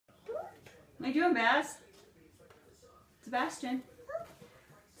What are you doing, Baz? Sebastian.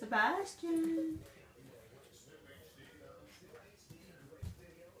 Sebastian.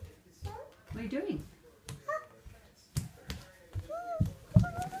 What are you doing?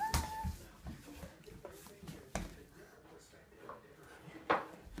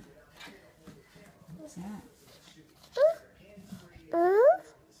 What's that?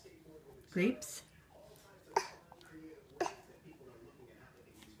 Grapes?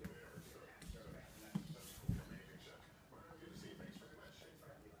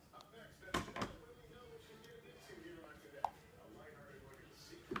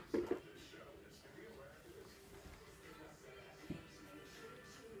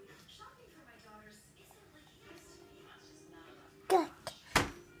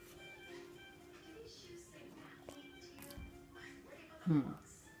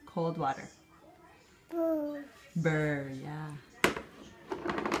 Cold water. Burr, yeah.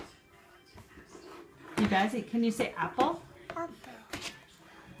 You guys, can you say apple?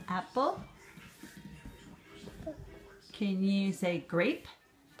 Apple. Can you say grape?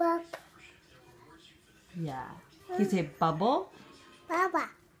 Yeah. Can you say bubble? Baba.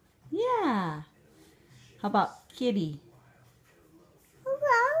 Yeah. How about kitty?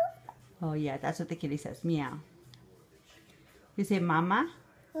 Hello. Oh yeah, that's what the kitty says. Meow. You say mama?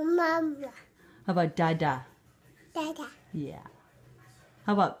 Mama. How about dada? Dada. Yeah.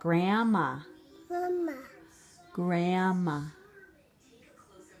 How about grandma? Mama. Grandma.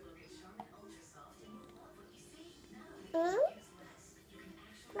 Can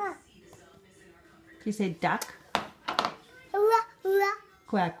you say duck?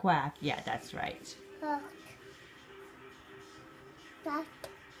 Quack, quack. Yeah, that's right. Duck.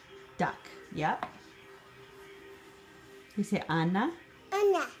 Duck. Yep. You say Anna?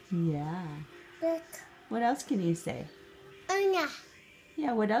 Anna. Yeah. Duck. What else can you say? Anna.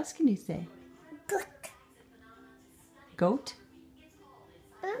 Yeah, what else can you say? Duck. Goat?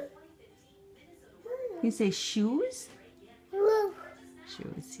 You say shoes?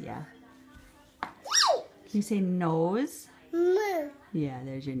 Shoes, yeah. Can you say nose? Yeah,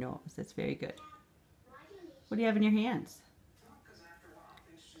 there's your nose. That's very good. What do you have in your hands?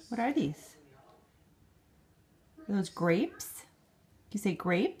 What are these? Are those grapes? You say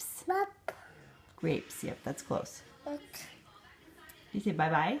grapes? Grapes, yep, that's close. You say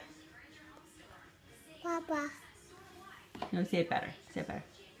bye-bye? Papa. No, say it better. Say it better.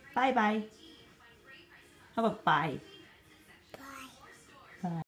 Bye-bye. How about bye?